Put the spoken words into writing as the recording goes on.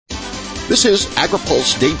This is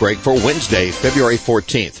AgriPulse Daybreak for Wednesday, February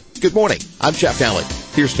 14th. Good morning. I'm Jeff Allen.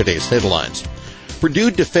 Here's today's headlines.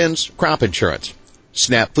 Purdue defends crop insurance.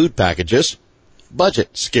 SNAP food packages.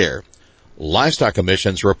 Budget scare. Livestock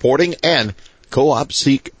emissions reporting and co-op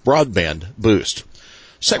seek broadband boost.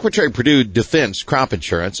 Secretary Perdue defends crop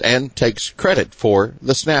insurance and takes credit for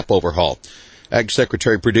the SNAP overhaul. Ag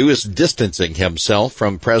Secretary Perdue is distancing himself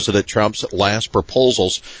from President Trump's last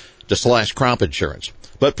proposals to slash crop insurance.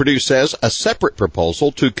 But Perdue says a separate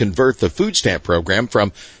proposal to convert the food stamp program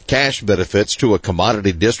from cash benefits to a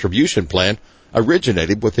commodity distribution plan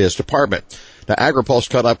originated with his department. Now,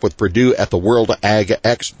 AgriPulse caught up with Perdue at the World Ag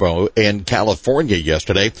Expo in California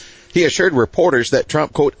yesterday. He assured reporters that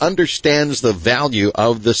Trump, quote, understands the value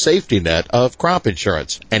of the safety net of crop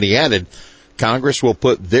insurance. And he added, Congress will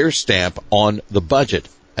put their stamp on the budget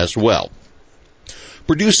as well.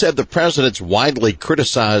 Perdue said the president's widely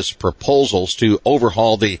criticized proposals to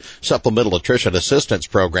overhaul the Supplemental Nutrition Assistance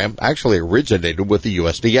Program actually originated with the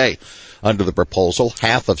USDA. Under the proposal,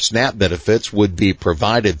 half of SNAP benefits would be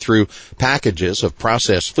provided through packages of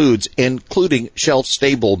processed foods, including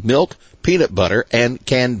shelf-stable milk, peanut butter, and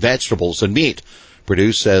canned vegetables and meat.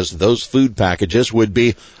 Perdue says those food packages would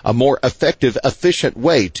be a more effective, efficient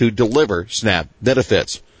way to deliver SNAP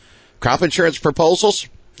benefits. Crop insurance proposals,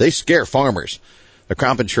 they scare farmers. The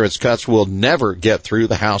crop insurance cuts will never get through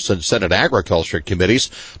the House and Senate Agriculture committees,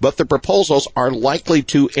 but the proposals are likely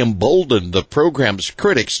to embolden the program's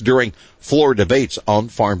critics during floor debates on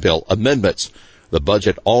Farm Bill amendments. The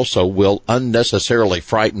budget also will unnecessarily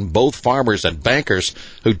frighten both farmers and bankers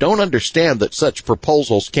who don't understand that such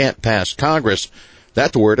proposals can't pass Congress.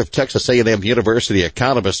 That's the word of Texas A&M University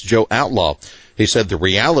economist Joe Outlaw. He said the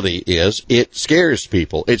reality is it scares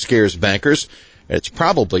people. It scares bankers. It's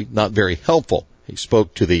probably not very helpful. He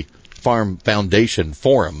spoke to the Farm Foundation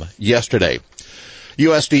Forum yesterday.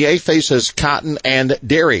 USDA faces cotton and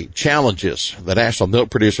dairy challenges. The National Milk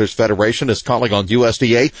Producers Federation is calling on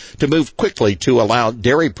USDA to move quickly to allow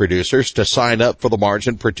dairy producers to sign up for the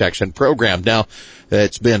Margin Protection Program. Now,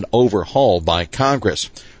 it's been overhauled by Congress.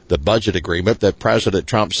 The budget agreement that President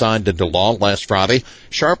Trump signed into law last Friday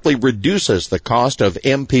sharply reduces the cost of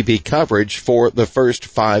MPP coverage for the first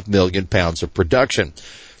 5 million pounds of production.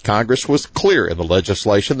 Congress was clear in the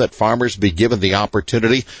legislation that farmers be given the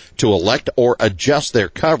opportunity to elect or adjust their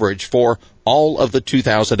coverage for all of the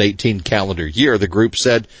 2018 calendar year, the group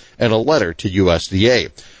said in a letter to USDA.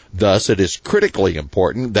 Thus, it is critically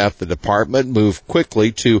important that the department move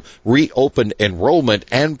quickly to reopen enrollment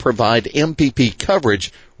and provide MPP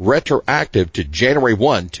coverage retroactive to January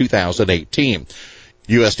 1, 2018.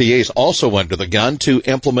 USDA is also under the gun to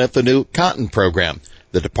implement the new cotton program.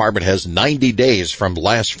 The department has 90 days from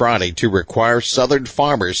last Friday to require Southern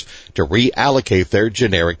farmers to reallocate their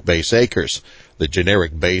generic base acres. The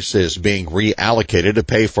generic base is being reallocated to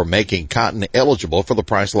pay for making cotton eligible for the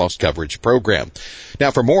price loss coverage program.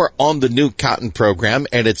 Now, for more on the new cotton program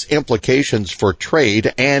and its implications for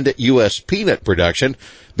trade and U.S. peanut production,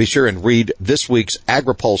 be sure and read this week's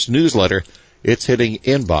AgriPulse newsletter. It's hitting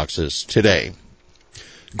inboxes today.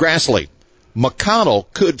 Grassley,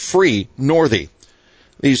 McConnell could free Northey.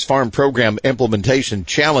 These farm program implementation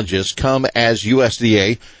challenges come as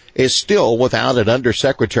USDA is still without an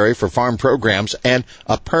undersecretary for farm programs and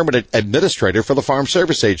a permanent administrator for the Farm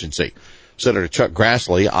Service Agency. Senator Chuck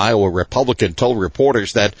Grassley, Iowa Republican, told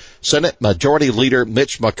reporters that Senate Majority Leader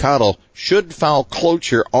Mitch McConnell should file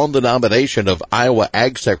cloture on the nomination of Iowa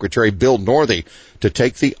Ag Secretary Bill Northey to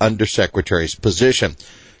take the undersecretary's position.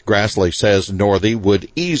 Grassley says Northey would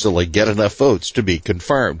easily get enough votes to be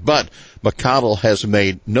confirmed, but McConnell has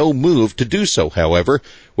made no move to do so, however,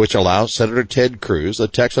 which allows Senator Ted Cruz, a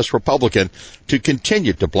Texas Republican, to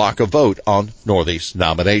continue to block a vote on Northey's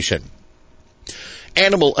nomination.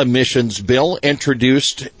 Animal emissions bill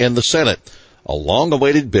introduced in the Senate. A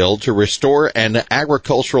long-awaited bill to restore an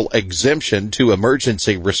agricultural exemption to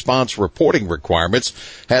emergency response reporting requirements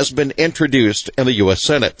has been introduced in the U.S.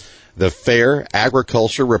 Senate. The Fair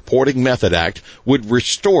Agriculture Reporting Method Act would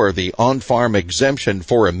restore the on-farm exemption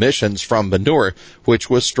for emissions from manure, which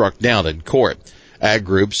was struck down in court. Ag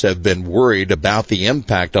groups have been worried about the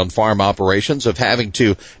impact on farm operations of having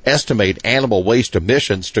to estimate animal waste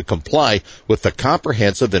emissions to comply with the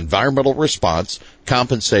Comprehensive Environmental Response,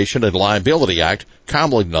 Compensation, and Liability Act,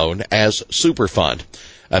 commonly known as Superfund.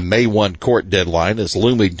 A May 1 court deadline is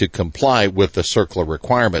looming to comply with the CERCLA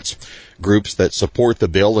requirements. Groups that support the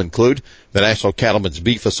bill include the National Cattlemen's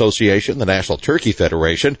Beef Association, the National Turkey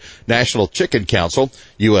Federation, National Chicken Council,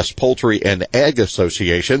 U.S. Poultry and Egg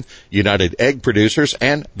Association, United Egg Producers,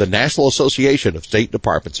 and the National Association of State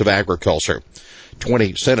Departments of Agriculture.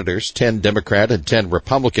 20 senators, 10 Democrat and 10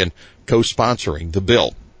 Republican, co-sponsoring the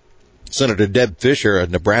bill. Senator Deb Fischer, a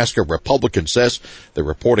Nebraska Republican, says the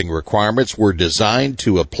reporting requirements were designed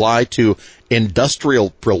to apply to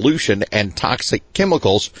industrial pollution and toxic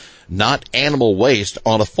chemicals, not animal waste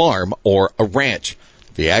on a farm or a ranch.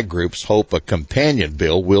 The ag groups hope a companion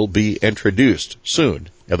bill will be introduced soon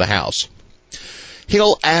in the House.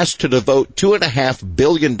 Hill asked to devote $2.5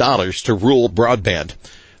 billion to rural broadband.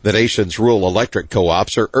 The nation's rural electric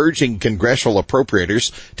co-ops are urging congressional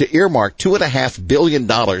appropriators to earmark $2.5 billion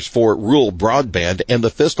for rural broadband in the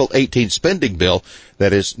fiscal 18 spending bill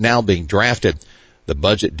that is now being drafted. The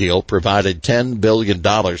budget deal provided $10 billion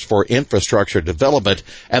for infrastructure development,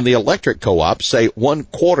 and the electric co-ops say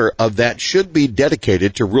 1/4 of that should be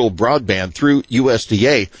dedicated to rural broadband through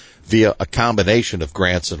USDA via a combination of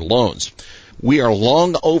grants and loans. We are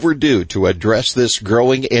long overdue to address this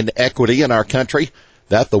growing inequity in our country.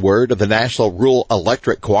 That's the word of the National Rural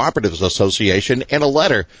Electric Cooperatives Association in a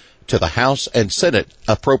letter to the House and Senate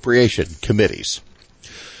Appropriation Committees.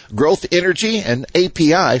 Growth Energy and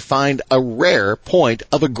API find a rare point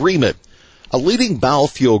of agreement. A leading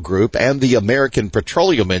biofuel group and the American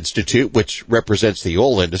Petroleum Institute, which represents the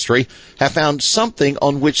oil industry, have found something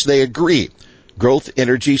on which they agree. Growth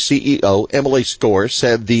Energy CEO Emily Skor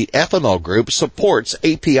said the ethanol group supports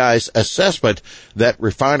API's assessment that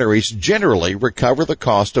refineries generally recover the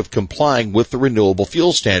cost of complying with the renewable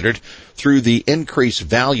fuel standard through the increased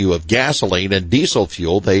value of gasoline and diesel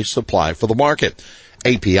fuel they supply for the market.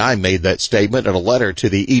 API made that statement in a letter to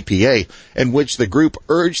the EPA in which the group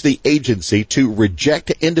urged the agency to reject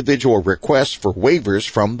individual requests for waivers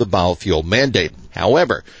from the biofuel mandate.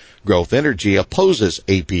 However, Growth Energy opposes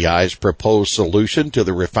API's proposed solution to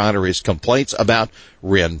the refinery's complaints about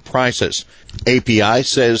RIN prices. API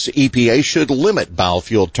says EPA should limit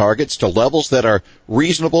biofuel targets to levels that are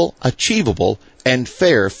reasonable, achievable, and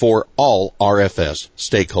fair for all RFS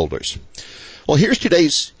stakeholders. Well, here's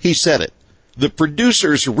today's He Said It. The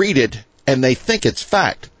producers read it and they think it's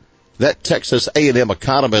fact. That Texas A&M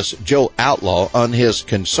economist Joe Outlaw on his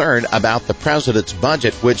concern about the president's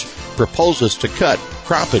budget, which proposes to cut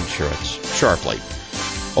crop insurance sharply.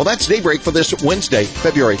 Well, that's Daybreak for this Wednesday,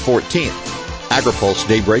 February 14th. AgriPulse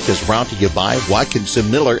Daybreak is brought to you by Watkinson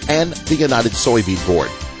Miller and the United Soybean Board.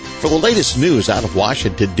 For the latest news out of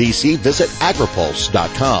Washington, D.C., visit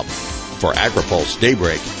agripulse.com. For AgriPulse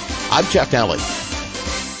Daybreak, I'm Jeff Alley.